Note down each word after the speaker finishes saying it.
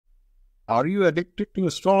Are you addicted to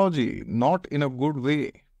astrology? Not in a good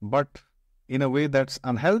way, but in a way that's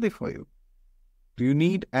unhealthy for you. Do you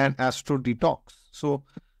need an astro detox? So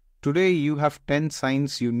today you have 10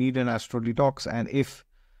 signs you need an astro detox, and if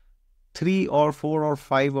 3 or 4 or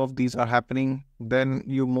 5 of these are happening, then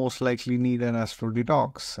you most likely need an astro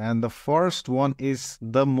detox. And the first one is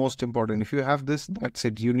the most important. If you have this, that's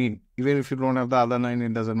it. You need, even if you don't have the other 9,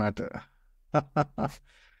 it doesn't matter.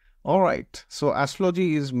 All right. So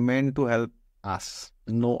astrology is meant to help us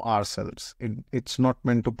know ourselves. It's not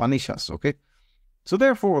meant to punish us. Okay. So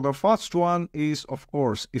therefore, the first one is, of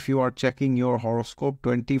course, if you are checking your horoscope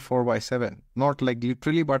 24/7, not like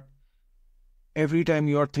literally, but every time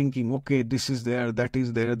you are thinking, okay, this is there, that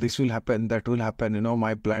is there, this will happen, that will happen,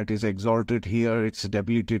 my planet is exalted here, it's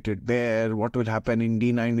debilitated there, what will happen in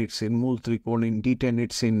D9, it's in Mool Trikon, in D10,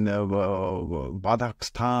 it's in Badhak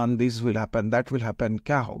Sthan, this will happen, that will happen,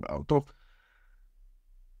 kya hoga? So,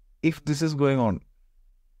 if this is going on,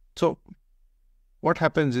 so what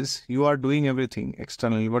happens is you are doing everything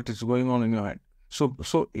externally, what is going on in your head. So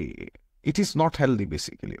it is not healthy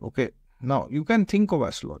basically, okay? Now, you can think of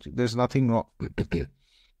astrology. There's nothing wrong.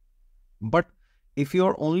 But if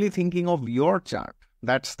you're only thinking of your chart,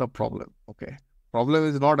 that's the problem, okay? Problem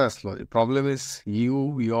is not astrology. Problem is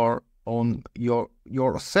you, your own,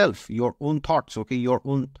 yourself, your own thoughts, okay? Your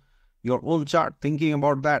own chart, thinking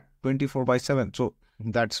about that 24/7. So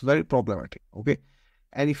that's very problematic, okay?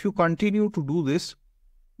 And if you continue to do this,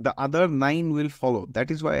 the other 9 will follow.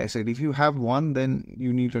 That is why I said, if you have one, then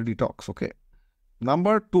you need a detox, okay?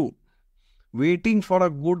 Number 2. Waiting for a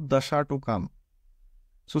good dasha to come.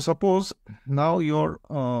 So suppose now your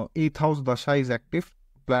 8th house dasha is active,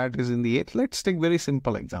 planet is in the 8th. Let's take very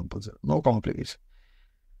simple examples, no complication.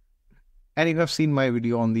 And you have seen my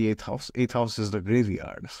video on the 8th house. 8th house is the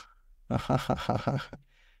graveyard.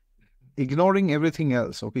 Ignoring everything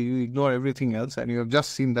else, okay? You ignore everything else and you have just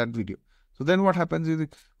seen that video. So then what happens is,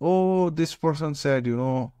 oh, this person said,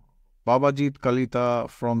 Babajit Kalita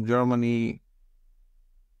from Germany,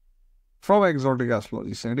 from exotic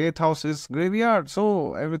astrology, said 8th house is graveyard,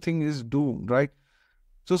 so everything is doomed, right?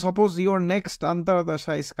 So suppose your next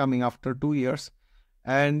Antardasha is coming after 2 years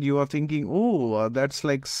and you are thinking, oh, that's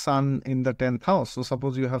like sun in the 10th house. So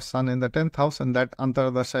suppose you have sun in the 10th house and that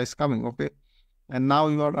Antardasha is coming, okay? And now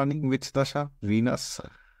you are running which dasha? Venus.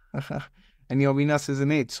 And your Venus is in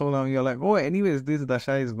 8th. So now you're like, oh, anyways, this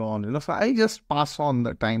dasha is gone, So I just pass on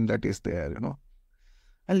the time that is there,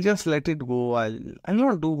 I'll just let it go. I'll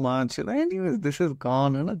not do much. Anyways, this is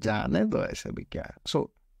gone. Jaane do aise bhi kya hai.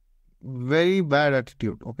 So, very bad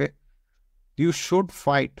attitude, okay? You should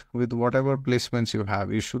fight with whatever placements you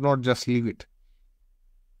have. You should not just leave it.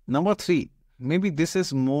 Number 3, maybe this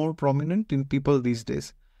is more prominent in people these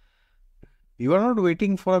days. You are not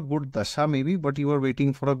waiting for a good dasha maybe, but you are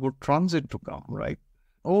waiting for a good transit to come, right?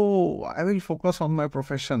 Oh, I will focus on my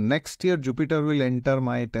profession. Next year, Jupiter will enter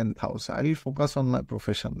my 10th house. I will focus on my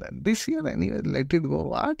profession then. This year, anyway, let it go.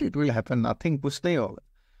 What? It will happen. Nothing. Kuch nahi hoga.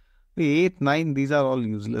 The 8th, 9, these are all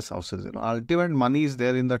useless houses. Ultimate money is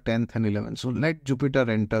there in the 10th and 11th. So let Jupiter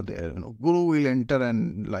enter there. Guru will enter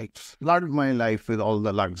and like flood my life with all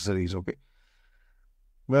the luxuries. Okay.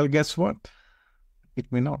 Well, guess what?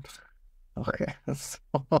 It may not. Okay.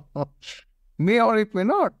 May or it may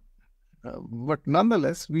not. But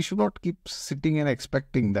nonetheless, we should not keep sitting and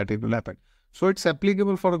expecting that it will happen. So it's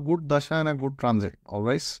applicable for a good dasha and a good transit.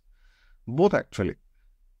 Always. Both actually.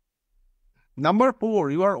 Number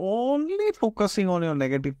 4, you are only focusing on your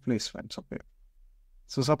negative placements. Okay.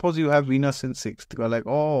 So suppose you have Venus in 6th. You are like,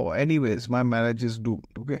 oh, anyways, my marriage is doomed.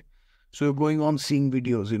 Okay. So you're going on seeing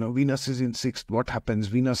videos, Venus is in 6th. What happens?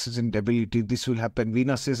 Venus is in debility. This will happen.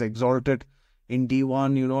 Venus is exalted in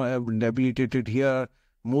D1, debilitated here.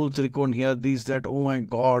 Mool Trikon here, this, that, oh my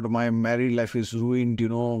God, my married life is ruined,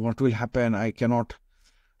 what will happen? I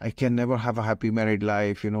can never have a happy married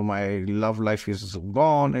life, my love life is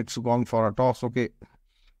gone, it's gone for a toss, okay?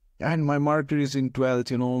 And my Mercury is in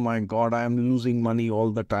 12th, my God, I am losing money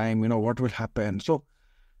all the time, what will happen? So,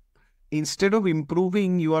 instead of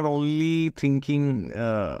improving, you are only thinking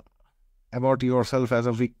about yourself as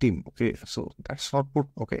a victim, okay? So, that's not good,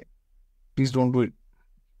 okay? Please don't do it.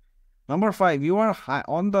 Number 5, you are high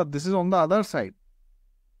this is on the other side.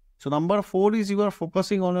 So number 4 is you are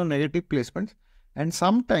focusing on your negative placements. And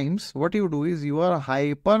sometimes what you do is you are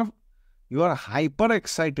hyper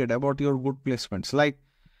excited about your good placements. Like,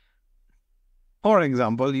 for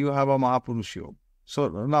example, you have a Mahapurush Yoga. So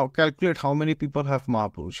now calculate how many people have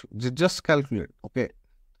Mahapurush Yoga. Just calculate, okay?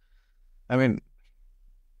 I mean,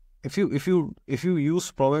 if you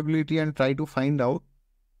use probability and try to find out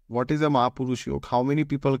what is a Mahapurush Yoga, how many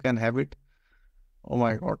people can have it, Oh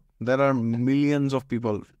my God. There are millions of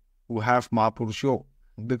people who have Mahapurush Yoga,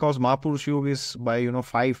 because Mahapurush Yoga is by,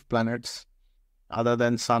 5 planets other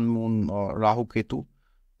than Sun, Moon, or Rahu, Ketu.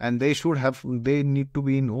 And they need to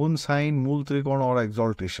be in own sign, Mool Trikona, or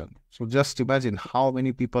exaltation. So just imagine how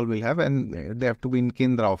many people will have, and they have to be in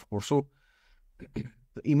Kendra, of course. So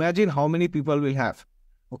imagine how many people will have.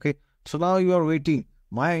 Okay. So now you are waiting.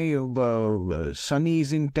 My Shani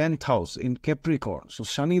is in 10th house in Capricorn. So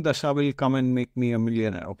Shani Dasha will come and make me a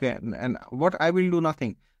millionaire. Okay. And what I will do?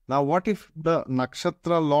 Nothing. Now, what if the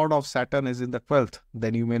Nakshatra Lord of Saturn is in the 12th?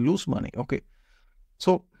 Then you may lose money. Okay.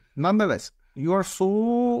 So nonetheless, you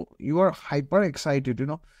are hyper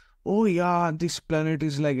excited, Oh yeah, this planet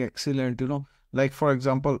is like excellent, Like for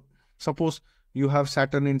example, suppose you have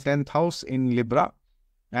Saturn in 10th house in Libra,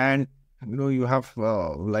 and you have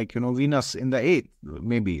Venus in the 8th,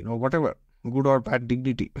 maybe, whatever, good or bad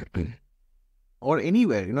dignity. Or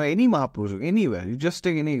anywhere, any Mahapurush, anywhere, you just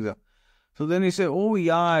take any example. So then you say, oh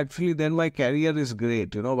yeah, actually then my career is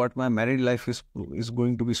great, but my married life is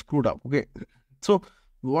going to be screwed up. Okay. So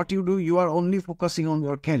what you do, you are only focusing on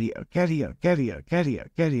your career, and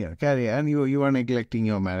you are neglecting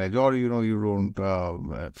your marriage, or you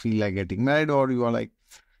don't feel like getting married, or you are like,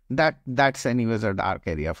 that's anyways a dark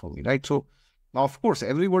area for me, right? So of course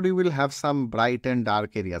everybody will have some bright and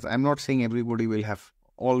dark areas. I'm not saying everybody will have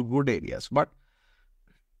all good areas, but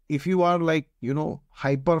if you are like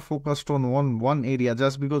hyper focused on one area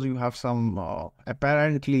just because you have some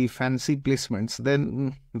apparently fancy placements,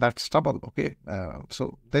 then that's trouble. Okay.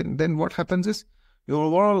 So then what happens is your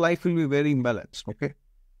overall life will be very imbalanced. Okay.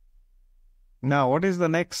 Now, what is the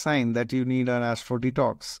next sign that you need an astro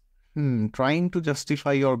detox? Trying to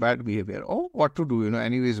justify your bad behavior. Oh, what to do?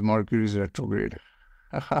 Anyways, Mercury is retrograde.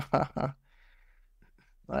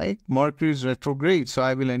 Right? Mercury is retrograde, so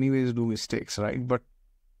I will anyways do mistakes, right? But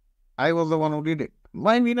I was the one who did it.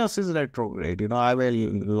 My Venus is retrograde, I will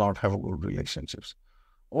not have good relationships.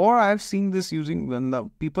 Or I've seen this using when the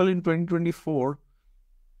people in 2024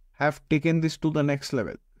 have taken this to the next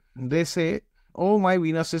level. They say, oh, my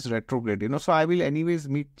Venus is retrograde, so I will anyways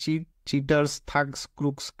meet cheaters, thugs,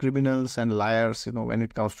 crooks, criminals, and liars, when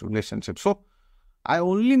it comes to relationships. So I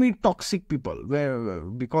only meet toxic people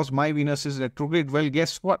because my Venus is retrograde. Well,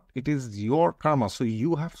 guess what? It is your karma. So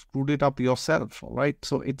you have screwed it up yourself, right?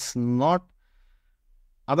 So it's not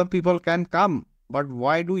other people can come, but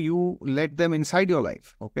why do you let them inside your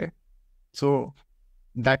life? Okay. So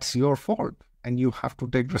that's your fault, and you have to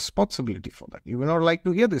take responsibility for that. You may not like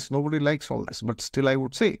to hear this. Nobody likes all this, but still I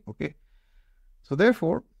would say, okay. So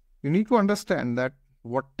therefore, you need to understand that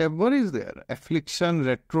whatever is there, affliction,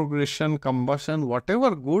 retrogression, combustion,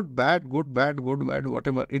 whatever, good, bad,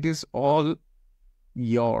 whatever, it is all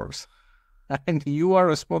yours. And you are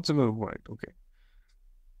responsible for it, okay.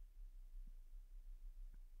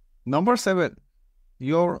 Number 7,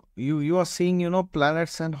 you are seeing,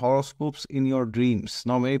 planets and horoscopes in your dreams.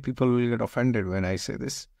 Now, many people will get offended when I say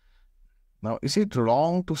this. Now, is it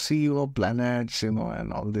wrong to see, planets, and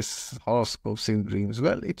all this horoscopes in dreams?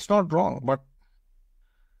 Well, it's not wrong, but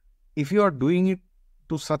if you are doing it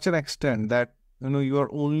to such an extent that, you are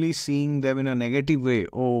only seeing them in a negative way,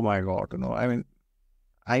 oh my God, I mean,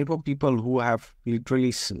 I know people who have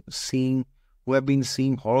literally who have been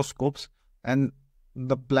seeing horoscopes, and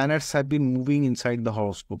the planets have been moving inside the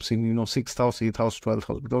horoscopes in, 6th house, 8th house, 12th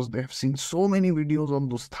house, because they have seen so many videos on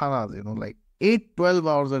those thanas, like 8-12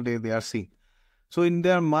 hours a day they are seeing. So in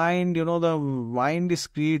their mind, the mind is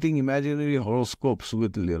creating imaginary horoscopes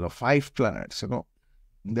with, 5 planets,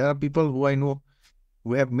 There are people who I know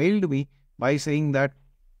who have mailed me by saying that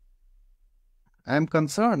I am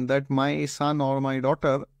concerned that my son or my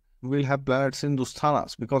daughter will have planets in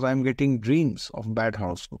Dusthanas because I am getting dreams of bad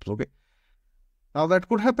horoscopes. Okay. Now that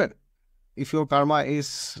could happen. If your karma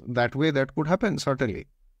is that way, that could happen, certainly.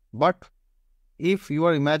 But if you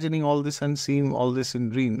are imagining all this and seeing all this in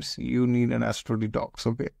dreams, you need an astro detox.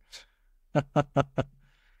 Okay.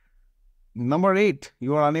 Number 8,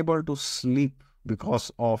 you are unable to sleep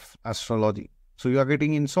because of astrology. So you are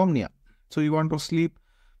getting insomnia. So you want to sleep,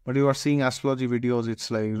 but you are seeing astrology videos. It's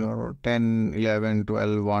like 10, 11,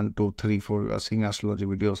 12, 1, 2, 3, 4. You are seeing astrology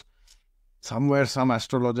videos. Somewhere some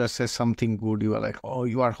astrologer says something good. You are like, oh,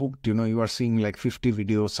 you are hooked. You are seeing like 50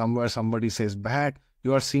 videos. Somewhere somebody says bad.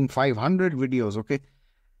 You are seeing 500 videos. Okay.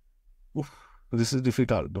 Oof, this is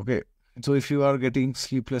difficult. Okay. So if you are getting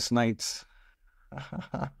sleepless nights,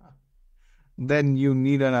 then you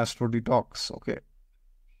need an astro detox. Okay.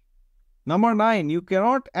 Number 9, you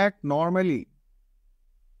cannot act normally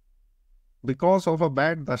because of a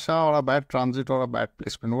bad dasha or a bad transit or a bad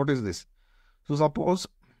placement. What is this? So suppose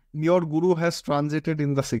your guru has transited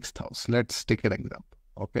in the sixth house. Let's take an example.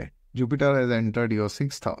 Okay. Jupiter has entered your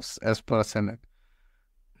sixth house as per ascendant.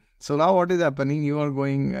 So now what is happening? You are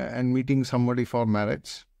going and meeting somebody for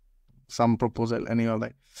marriage, some proposal, and you're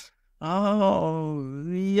like, oh,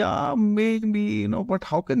 yeah, maybe, but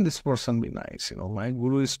how can this person be nice? My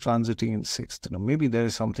guru is transiting in sixth. Maybe there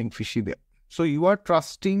is something fishy there. So you are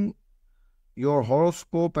trusting your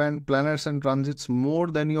horoscope and planets and transits more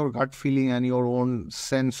than your gut feeling and your own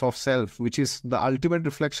sense of self, which is the ultimate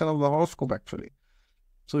reflection of the horoscope, actually.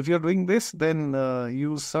 So if you're doing this, then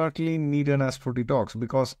you certainly need an astro detox,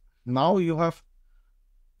 because now you have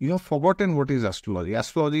forgotten what is astrology.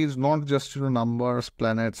 Astrology is not just numbers,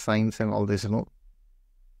 planets, signs, and all this.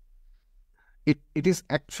 It is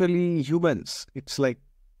actually humans. It's like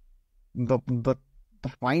the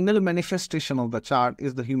final manifestation of the chart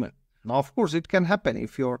is the human. Now, of course, it can happen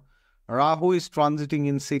if your Rahu is transiting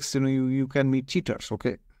in sixth. You can meet cheaters,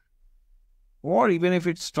 okay? Or even if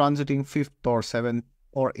it's transiting fifth or seventh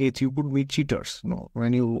or eighth, you could meet cheaters.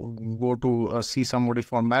 When you go to see somebody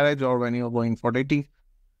for marriage or when you're going for dating.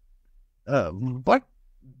 But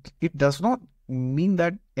it does not mean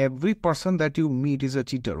that every person that you meet is a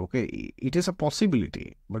cheater, okay? It is a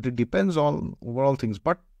possibility, but it depends on overall things.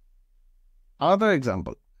 But another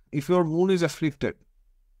example, if your moon is afflicted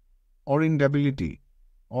or in debility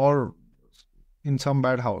or in some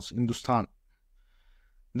bad house, Hindustan,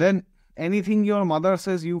 then anything your mother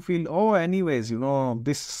says, you feel, oh, anyways,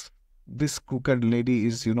 this crooked lady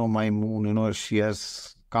is, my moon, she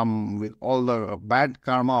has come with all the bad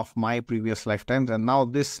karma of my previous lifetimes, and now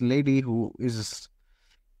this lady who is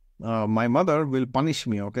my mother will punish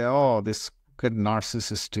me, okay? Oh, this crooked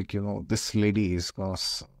narcissistic, this lady is,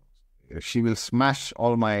 because she will smash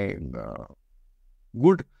all my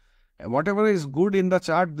good. Whatever is good in the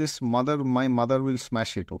chart, my mother will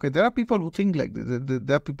smash it. Okay, there are people who think like this.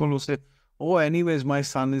 There are people who say, oh, anyways, my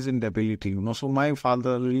son is in debility, so my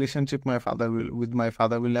relationship with my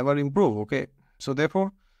father will never improve. Okay, so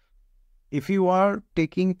therefore, if you are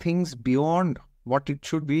taking things beyond what it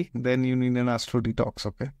should be, then you need an astro detox.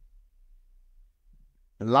 Okay.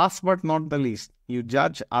 Last but not the least, you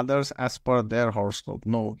judge others as per their horoscope.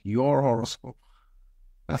 No, your horoscope.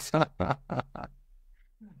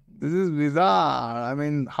 This is bizarre. I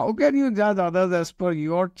mean, how can you judge others as per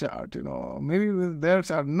your chart? Maybe with their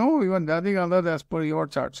chart. No, you are judging others as per your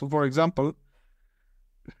chart. So, for example,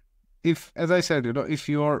 if, as I said,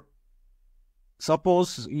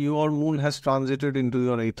 suppose your moon has transited into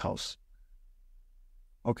your 8th house.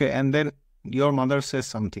 Okay, and then your mother says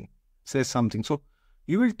something. So,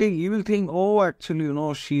 you will think, oh,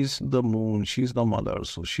 actually, she's the moon, she's the mother,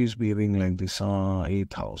 so she's behaving like this,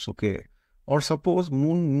 8th house, okay. Or suppose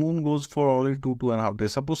moon goes for only 2.5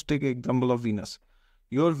 days. Suppose take example of Venus.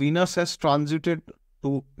 Your Venus has transited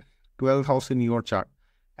to 12th house in your chart,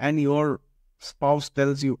 and your spouse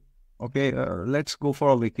tells you, okay, let's go for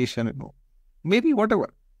a vacation, maybe whatever,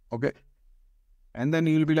 okay. And then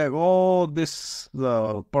you'll be like, oh,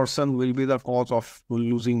 the person will be the cause of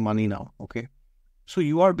losing money now, okay. So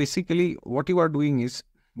you are basically, what you are doing is,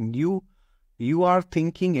 you are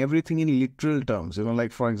thinking everything in literal terms.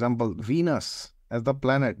 Like, for example, Venus as the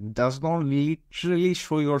planet does not literally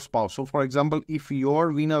show your spouse. So, for example, if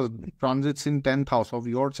your Venus transits in 10th house of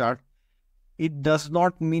your chart, it does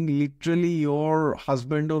not mean literally your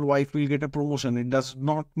husband or wife will get a promotion. It does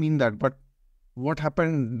not mean that. But what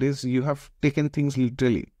happened is you have taken things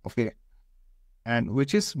literally, okay? And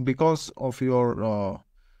which is because of your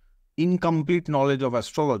incomplete knowledge of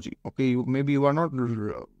astrology, okay? Maybe you are not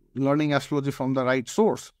learning astrology from the right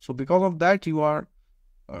source. So because of that, you are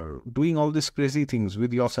doing all these crazy things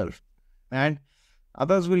with yourself. And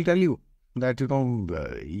others will tell you that, you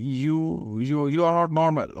are not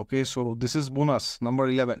normal, okay? So this is bonus, number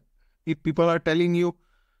 11. If people are telling you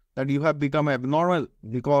that you have become abnormal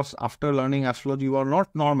because after learning astrology, you are not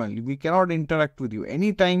normal, we cannot interact with you.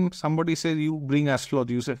 Anytime somebody says you bring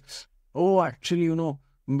astrology, you say, oh, actually,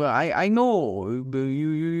 but I know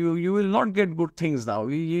you will not get good things now.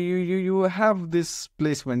 You have this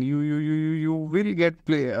placement. You will get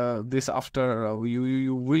this after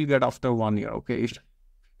you will get after 1 year. Okay, if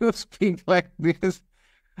you speak like this,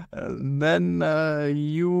 then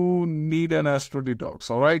you need an astro detox.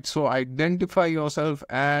 All right. So identify yourself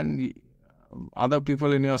and other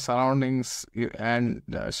people in your surroundings and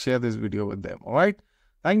share this video with them. All right.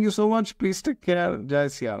 Thank you so much. Please take care. Jai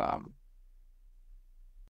Siya Ram.